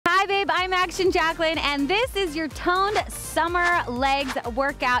babe, I'm Action Jacqueline, and this is your toned summer legs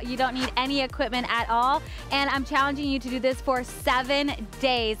workout. You don't need any equipment at all, and I'm challenging you to do this for 7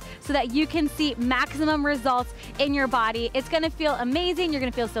 days so that you can see maximum results in your body. It's gonna feel amazing. You're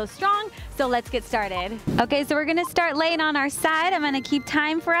gonna feel so strong, so let's get started. Okay, so we're gonna start laying on our side. I'm gonna keep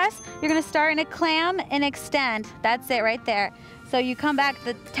time for us. You're gonna start in a clam and extend. That's it right there. So you come back,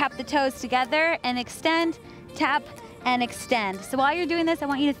 tap the toes together and extend, tap, and extend. So while you're doing this, I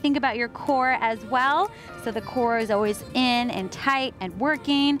want you to think about your core as well. So the core is always in and tight and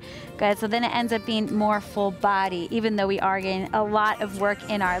working. Good, so then it ends up being more full body, even though we are getting a lot of work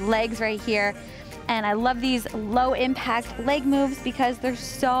in our legs right here. And I love these low impact leg moves because they're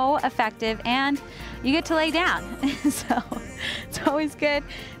so effective and you get to lay down. So it's always good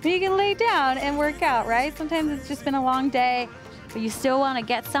when you can lay down and work out, right? Sometimes it's just been a long day, but you still want to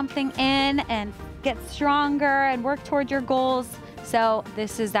get something in and get stronger and work toward your goals. So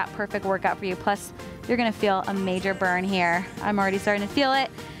this is that perfect workout for you. Plus, you're gonna feel a major burn here. I'm already starting to feel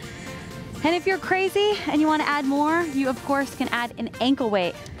it. And if you're crazy and you wanna add more, you of course can add an ankle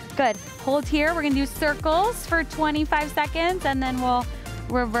weight. Good, hold here. We're gonna do circles for 25 seconds and then we'll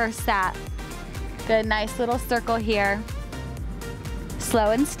reverse that. Good, nice little circle here. Slow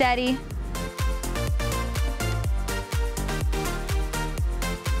and steady.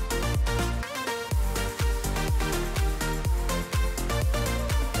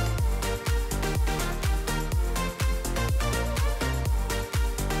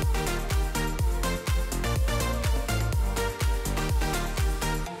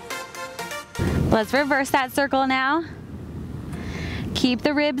 Let's reverse that circle now. Keep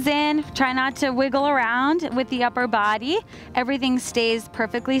the ribs in. Try not to wiggle around with the upper body. Everything stays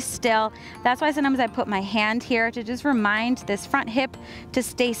perfectly still. That's why sometimes I put my hand here to just remind this front hip to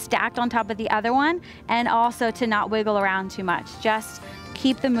stay stacked on top of the other one and also to not wiggle around too much. Just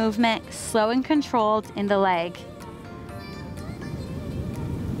keep the movement slow and controlled in the leg.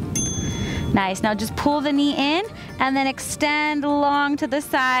 Nice. Now just pull the knee in and then extend long to the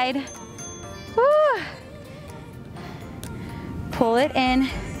side. Woo. Pull it in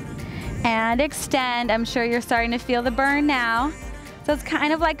and extend. I'm sure you're starting to feel the burn now. So it's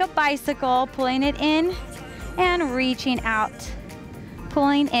kind of like a bicycle, pulling it in and reaching out.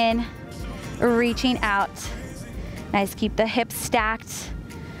 Pulling in, reaching out. Nice, keep the hips stacked.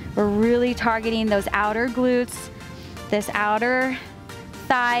 We're really targeting those outer glutes, this outer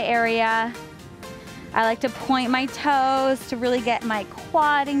thigh area. I like to point my toes to really get my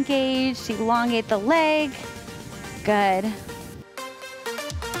quad engaged, elongate the leg. Good.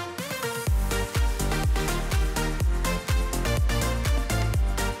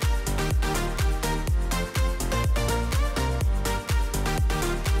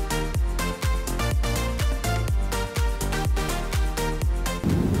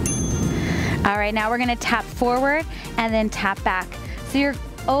 All right, now we're gonna tap forward and then tap back. So you're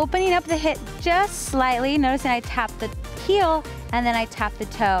opening up the hip just slightly. Noticing I tap the heel and then I tap the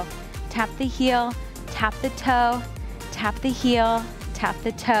toe. Tap the heel, tap the toe, tap the heel, tap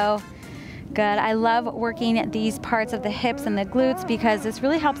the toe. Good, I love working these parts of the hips and the glutes because this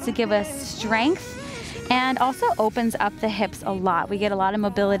really helps to give us strength and also opens up the hips a lot. We get a lot of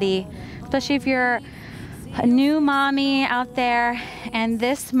mobility, especially if you're a new mommy out there and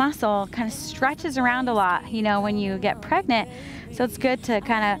this muscle kind of stretches around a lot, you know, when you get pregnant. So it's good to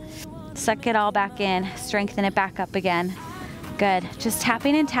kind of suck it all back in, strengthen it back up again. Good, just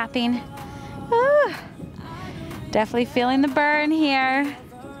tapping and tapping. Ooh. Definitely feeling the burn here.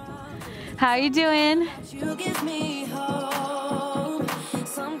 How are you doing? You give me hope,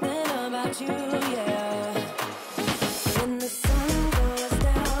 something about you, yeah. When the sun goes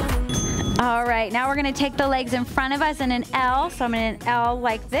down. All right, now we're gonna take the legs in front of us in an L. So I'm in an L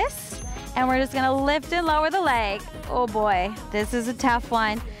like this, and we're just gonna lift and lower the leg. Oh boy, this is a tough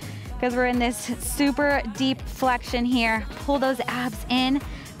one because we're in this super deep flexion here. Pull those abs in,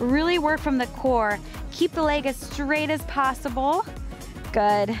 really work from the core. Keep the leg as straight as possible.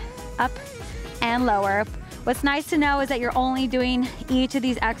 Good, up and lower. What's nice to know is that you're only doing each of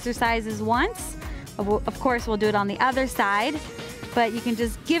these exercises once. Of course, we'll do it on the other side, but you can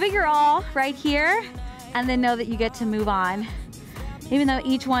just give it your all right here and then know that you get to move on. Even though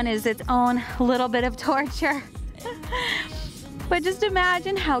each one is its own little bit of torture. But just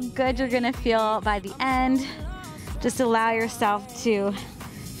imagine how good you're gonna feel by the end. Just allow yourself to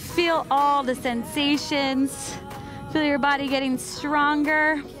feel all the sensations. Feel your body getting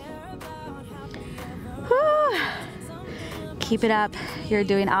stronger. Whew. Keep it up, you're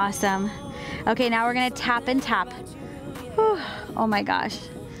doing awesome. Okay, now we're gonna tap and tap. Whew. Oh my gosh.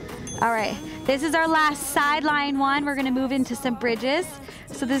 All right, this is our last sideline one. We're gonna move into some bridges.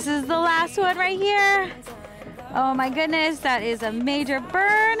 So this is the last one right here. Oh my goodness, that is a major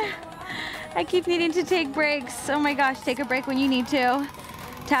burn. I keep needing to take breaks. Oh my gosh, take a break when you need to.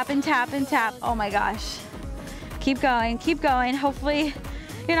 Tap and tap and tap. Oh my gosh. Keep going, keep going. Hopefully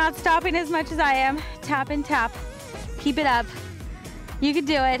you're not stopping as much as I am. Tap and tap. Keep it up. You can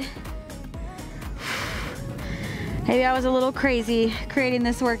do it. Maybe I was a little crazy creating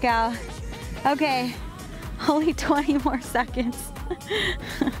this workout. Okay, only 20 more seconds.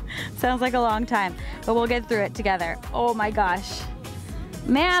 Sounds like a long time, but we'll get through it together. Oh my gosh.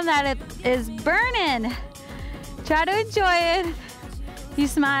 Man, that is burning. Try to enjoy it. If you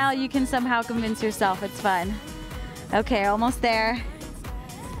smile, you can somehow convince yourself it's fun. Okay, almost there.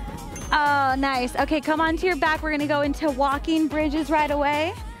 Oh, nice. Okay, come onto your back. We're gonna go into walking bridges right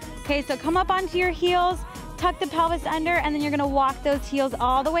away. Okay, so come up onto your heels, tuck the pelvis under, and then you're gonna walk those heels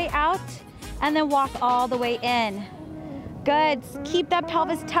all the way out, and then walk all the way in. Good, keep that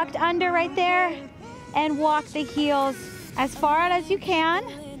pelvis tucked under right there, and walk the heels as far out as you can,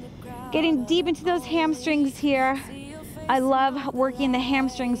 getting deep into those hamstrings here. I love working the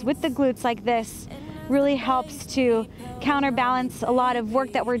hamstrings with the glutes like this. Really helps to counterbalance a lot of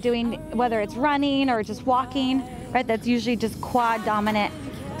work that we're doing, whether it's running or just walking, right? That's usually just quad dominant.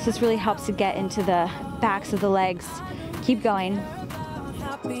 So this really helps to get into the backs of the legs. Keep going.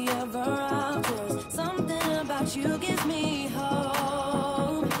 Something about you gives me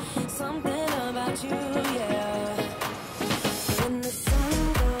hope. Something about you, yeah. When the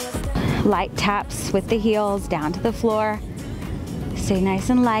sun goes down. Light taps with the heels down to the floor. Stay nice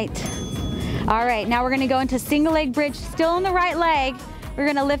and light. All right, now we're gonna go into single leg bridge, still in the right leg. We're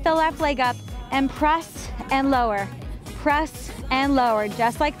gonna lift the left leg up and press and lower. Press and lower,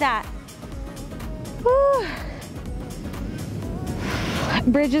 just like that. Woo.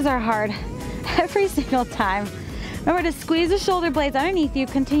 Bridges are hard every single time. Remember to squeeze the shoulder blades underneath you,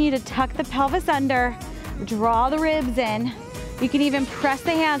 continue to tuck the pelvis under, draw the ribs in. You can even press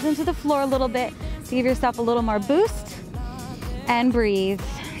the hands into the floor a little bit to give yourself a little more boost, and breathe.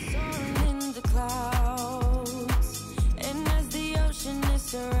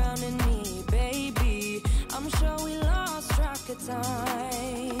 Surrounding me, baby. I'm sure we lost track of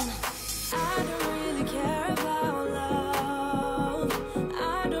time. I don't really care about love.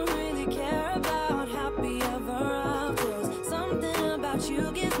 I don't really care about happy ever afters. Something about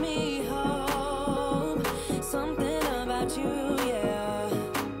you gives me hope. Something about you, yeah.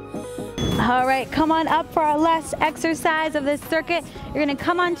 All right, come on up for our last exercise of this circuit. You're gonna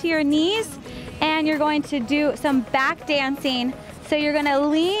come onto your knees and you're going to do some back dancing. So you're gonna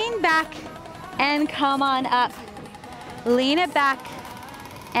lean back and come on up. Lean it back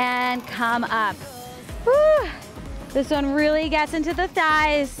and come up. Woo. This one really gets into the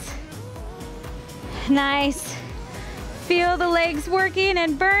thighs. Nice. Feel the legs working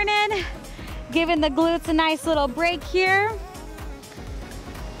and burning. Giving the glutes a nice little break here.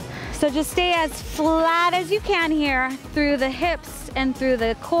 So just stay as flat as you can here through the hips and through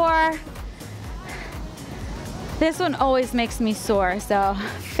the core. This one always makes me sore, so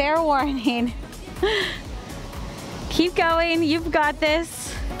fair warning. Keep going, you've got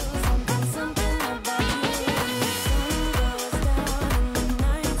this.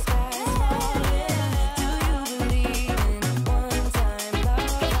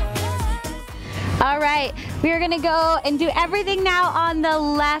 All right, we are gonna go and do everything now on the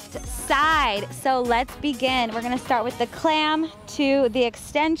left side. So let's begin. We're gonna start with the clam to the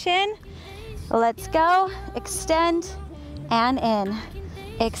extension. Let's go, extend and in,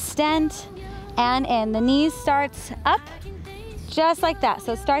 extend and in. The knees starts up just like that.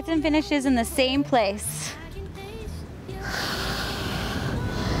 So it starts and finishes in the same place.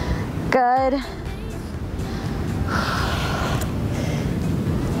 Good.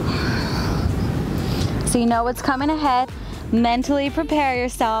 So you know what's coming ahead. Mentally prepare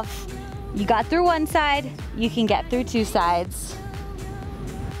yourself. You got through one side, you can get through two sides.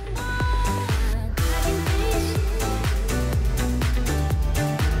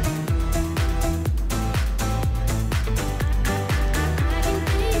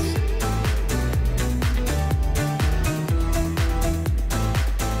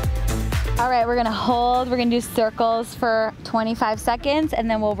 All right, we're gonna hold, we're gonna do circles for 25 seconds and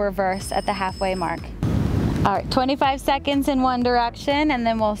then we'll reverse at the halfway mark. All right, 25 seconds in one direction and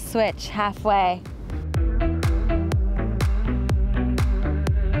then we'll switch halfway.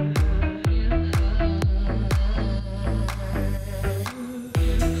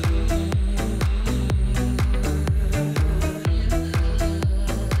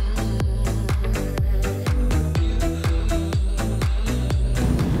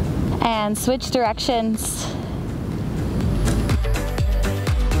 And switch directions.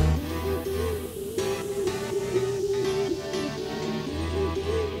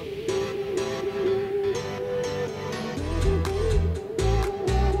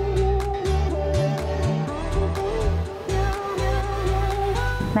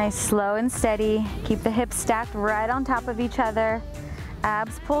 Nice, slow and steady. Keep the hips stacked right on top of each other.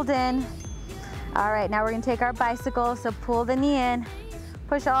 Abs pulled in. All right, now we're gonna take our bicycle, so pull the knee in.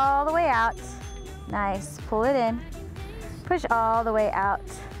 Push all the way out. Nice, pull it in. Push all the way out.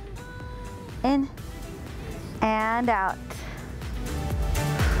 In and out.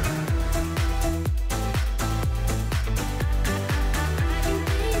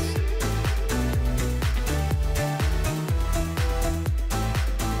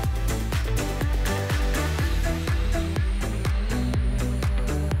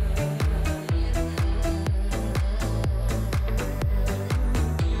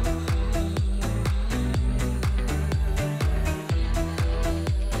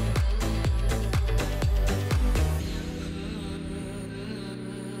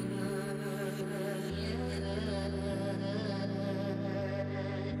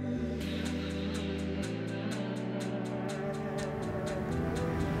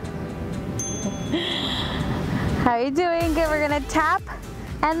 How are you doing? Good, we're gonna tap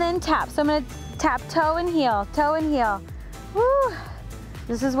and then tap. So I'm gonna tap toe and heel, toe and heel. Woo!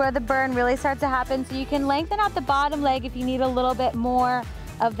 This is where the burn really starts to happen. So you can lengthen out the bottom leg if you need a little bit more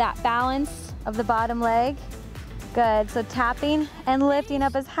of that balance of the bottom leg. Good, so tapping and lifting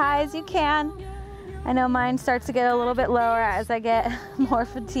up as high as you can. I know mine starts to get a little bit lower as I get more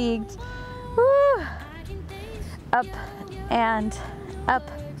fatigued. Woo! Up and up.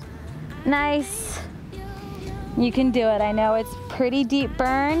 Nice. You can do it. I know it's pretty deep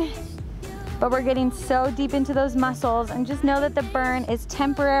burn, but we're getting so deep into those muscles, and just know that the burn is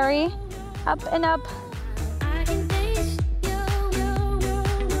temporary. Up and up.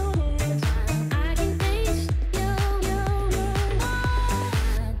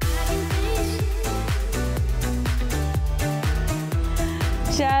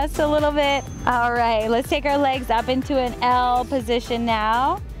 Just a little bit. All right, let's take our legs up into an L position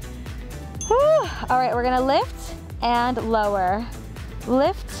now. Whew. All right, we're gonna lift and lower.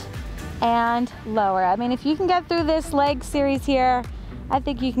 Lift and lower. I mean, if you can get through this leg series here, I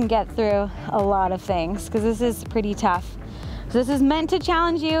think you can get through a lot of things, because this is pretty tough. So this is meant to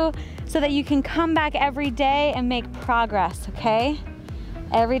challenge you so that you can come back every day and make progress, okay?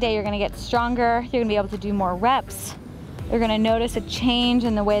 Every day you're gonna get stronger, you're gonna be able to do more reps, you're gonna notice a change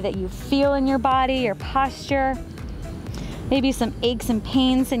in the way that you feel in your body, your posture. Maybe some aches and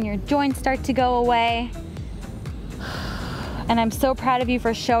pains in your joints start to go away. And I'm so proud of you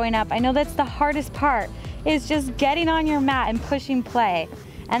for showing up. I know that's the hardest part, is just getting on your mat and pushing play.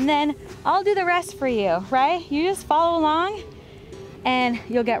 And then I'll do the rest for you, right? You just follow along and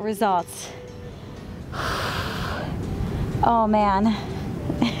you'll get results. Oh man,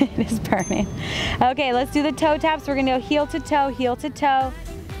 it is burning. Okay, let's do the toe taps. We're gonna go heel to toe, heel to toe.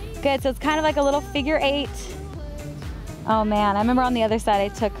 Good, so it's kind of like a little figure 8. Oh man, I remember on the other side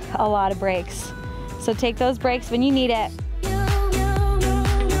I took a lot of breaks. So take those breaks when you need it.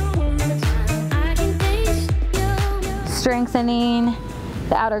 Strengthening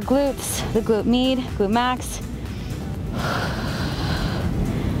the outer glutes, the glute med, glute max.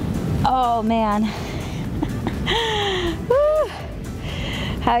 Oh man.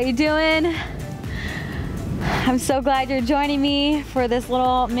 How you doing? I'm so glad you're joining me for this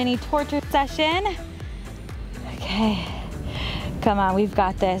little mini torture session. Okay, come on, we've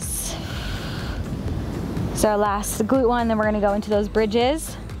got this. So our last glute one, then we're gonna go into those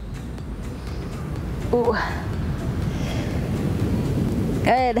bridges. Ooh.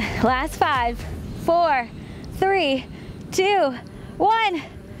 Good, last 5, 4, 3, 2, 1,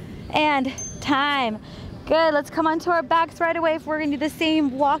 and time. Good, let's come onto our backs right away. We're gonna do the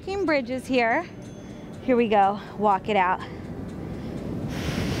same walking bridges here. Here we go, walk it out.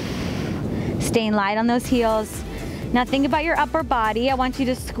 Staying light on those heels. Now think about your upper body. I want you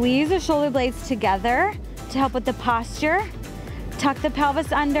to squeeze the shoulder blades together to help with the posture. Tuck the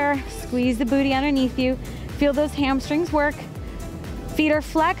pelvis under, squeeze the booty underneath you. Feel those hamstrings work. Feet are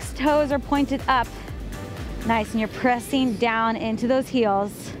flexed, toes are pointed up. Nice, and you're pressing down into those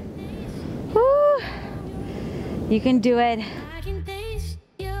heels. Woo! You can do it.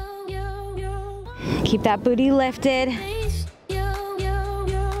 Keep that booty lifted.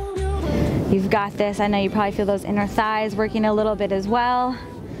 You've got this. I know you probably feel those inner thighs working a little bit as well.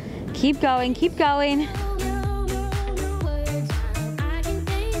 Keep going, keep going.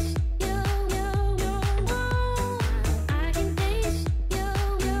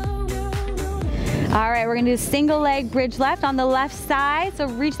 All right, we're gonna do single leg bridge left on the left side. So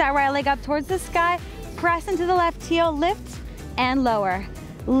reach that right leg up towards the sky, press into the left heel, lift and lower.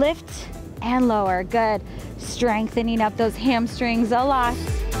 Lift and lower, good. Strengthening up those hamstrings a lot.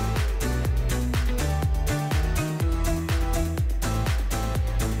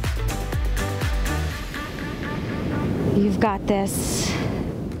 You've got this.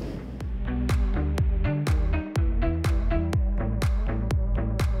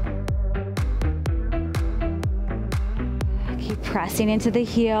 Keep pressing into the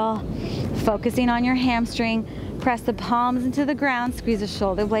heel, focusing on your hamstring. Press the palms into the ground, squeeze the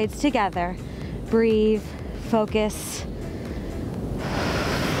shoulder blades together. Breathe, focus.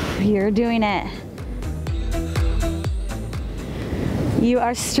 You're doing it. You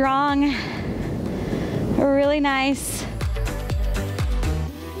are strong. Really nice.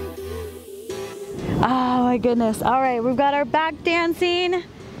 Oh my goodness. All right, we've got our back dancing.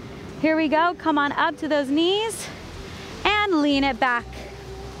 Here we go. Come on up to those knees and lean it back.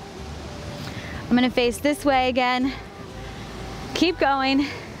 I'm gonna face this way again. Keep going.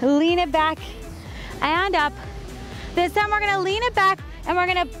 Lean it back and up. This time we're gonna lean it back and we're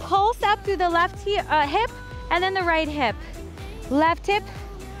gonna pulse up through the left hip and then the right hip. Left hip,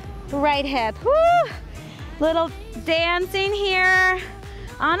 right hip. Woo! Little dancing here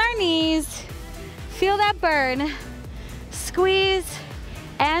on our knees. Feel that burn. Squeeze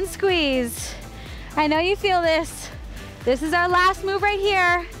and squeeze. I know you feel this. This is our last move right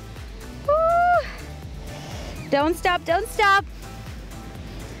here. Woo! Don't stop, don't stop.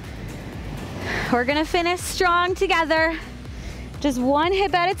 We're gonna finish strong together. Just one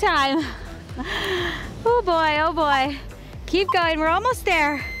hip at a time. Oh boy, oh boy. Keep going, we're almost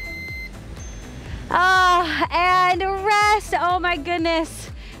there. Oh, and rest. Oh my goodness.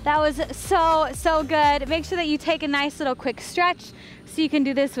 That was so good. Make sure that you take a nice little quick stretch so you can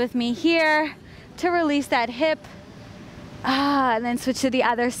do this with me here to release that hip. And then switch to the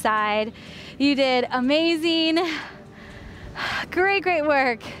other side. You did amazing. Great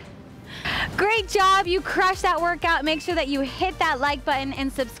work. Great job, you crushed that workout. Make sure that you hit that like button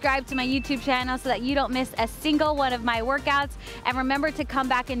and subscribe to my YouTube channel so that you don't miss a single one of my workouts. And remember to come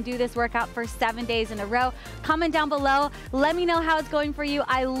back and do this workout for 7 days in a row. Comment down below, let me know how it's going for you.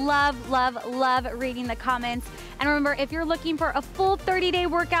 I love reading the comments. And remember, if you're looking for a full 30-day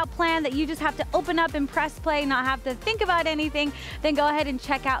workout plan that you just have to open up and press play, not have to think about anything, then go ahead and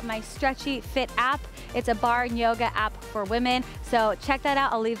check out my Stretchy Fit app. It's a barre and yoga app for women. So check that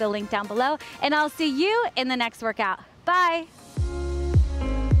out, I'll leave the link down below. And I'll see you in the next workout. Bye.